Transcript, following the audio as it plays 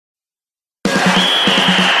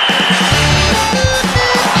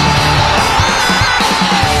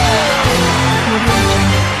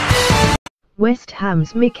West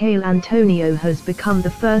Ham's Michail Antonio has become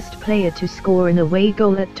the first player to score an away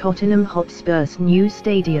goal at Tottenham Hotspur's new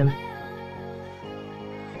stadium.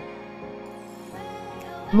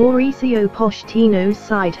 Mauricio Pochettino's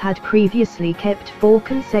side had previously kept 4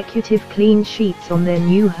 consecutive clean sheets on their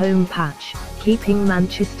new home patch, keeping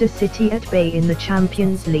Manchester City at bay in the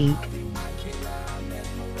Champions League.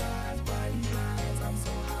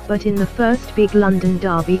 But in the first big London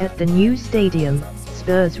derby at the new stadium,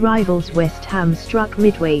 Spurs rivals West Ham struck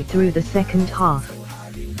midway through the second half.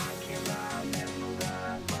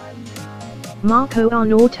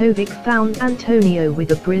 Arnautovic found Antonio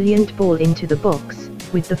with a brilliant ball into the box,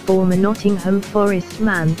 with the former Nottingham Forest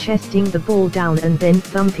man chesting the ball down and then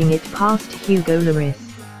thumping it past Hugo Lloris.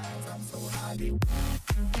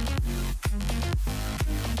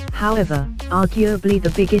 However, arguably the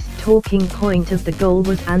biggest talking point of the goal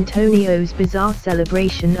was Antonio's bizarre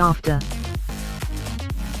celebration after.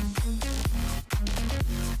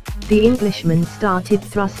 The Englishman started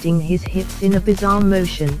thrusting his hips in a bizarre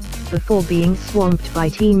motion, before being swamped by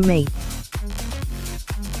teammates.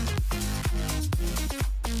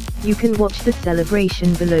 You can watch the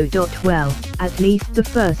celebration below. Well, at least the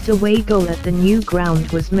first away goal at the new ground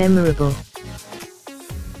was memorable.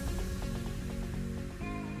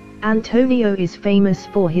 Antonio is famous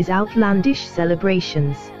for his outlandish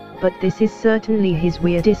celebrations, but this is certainly his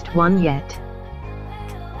weirdest one yet.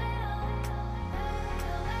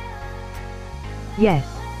 Yes,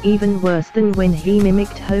 even worse than when he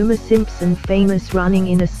mimicked Homer Simpson's famous running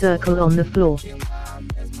in a circle on the floor.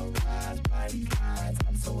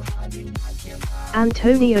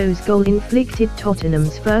 Antonio's goal inflicted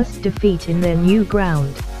Tottenham's first defeat in their new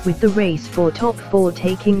ground, with the race for top 4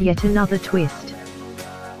 taking yet another twist.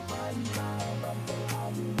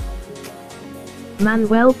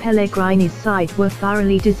 Manuel Pellegrini's side were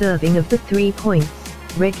thoroughly deserving of the 3 points,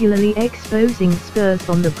 regularly exposing Spurs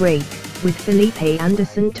on the break, with Felipe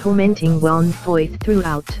Anderson tormenting Juan Foyth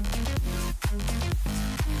throughout.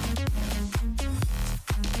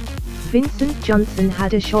 Vincent Johnson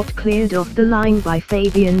had a shot cleared off the line by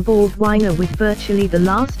Fabian Baldwiner with virtually the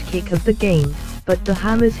last kick of the game, but the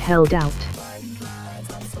Hammers held out.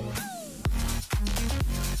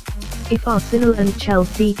 If Arsenal and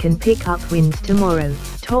Chelsea can pick up wins tomorrow,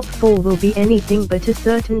 top 4 will be anything but a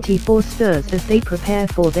certainty for Spurs as they prepare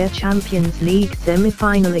for their Champions League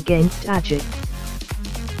semi-final against Ajax.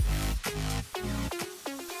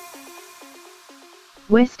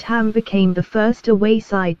 West Ham became the first away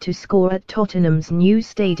side to score at Tottenham's new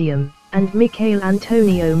stadium, and Michail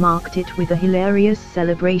Antonio marked it with a hilarious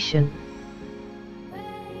celebration.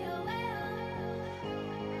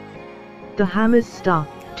 The Hammers star,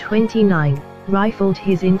 29, rifled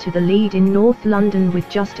his into the lead in North London with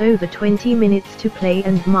just over 20 minutes to play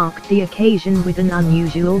and marked the occasion with an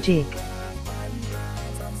unusual jig.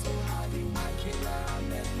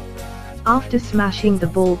 After smashing the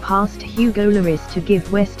ball past Hugo Lloris to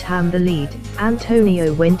give West Ham the lead,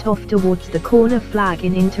 Antonio went off towards the corner flag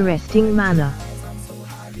in interesting manner.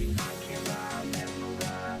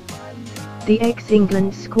 The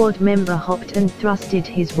ex-England squad member hopped and thrusted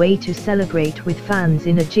his way to celebrate with fans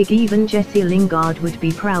in a jig even Jesse Lingard would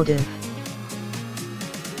be proud of.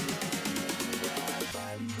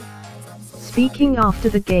 Speaking after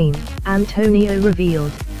the game, Antonio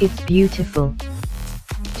revealed, "It's beautiful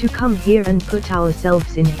to come here and put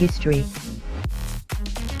ourselves in history.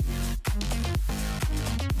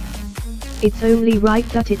 It's only right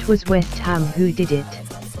that it was West Ham who did it.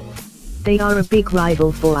 They are a big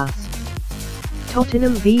rival for us.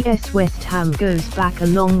 Tottenham vs West Ham goes back a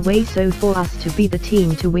long way, so for us to be the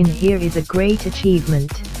team to win here is a great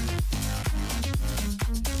achievement.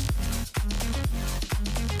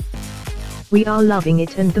 We are loving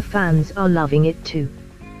it and the fans are loving it too.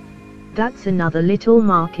 That's another little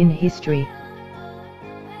mark in history.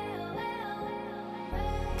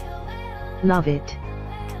 Love it."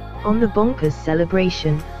 On the bonkers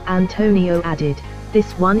celebration, Antonio added,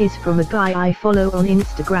 "This one is from a guy I follow on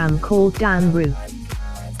Instagram called Dan Rue.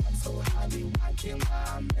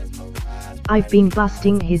 I've been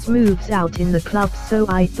busting his moves out in the club, so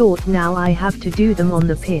I thought now I have to do them on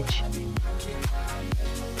the pitch.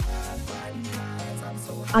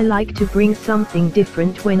 I like to bring something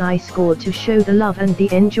different when I score to show the love and the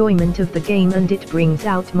enjoyment of the game, and it brings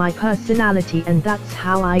out my personality, and that's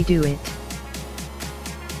how I do it."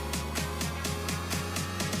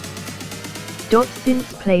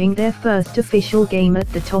 Since playing their first official game at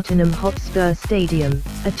the Tottenham Hotspur Stadium,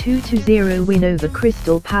 a 2-0 win over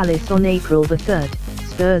Crystal Palace on April the 3rd,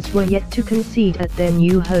 Spurs were yet to concede at their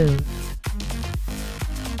new home.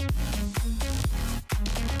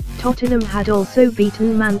 Tottenham had also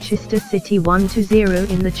beaten Manchester City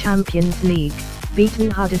 1-0 in the Champions League,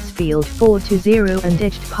 beaten Huddersfield 4-0 and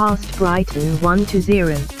edged past Brighton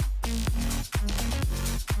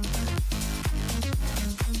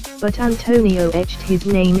 1-0. But Antonio etched his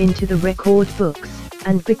name into the record books,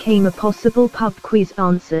 and became a possible pub quiz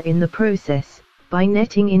answer in the process, by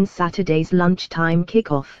netting in Saturday's lunchtime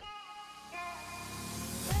kickoff.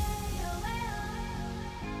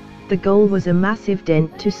 The goal was a massive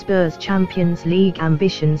dent to Spurs' Champions League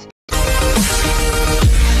ambitions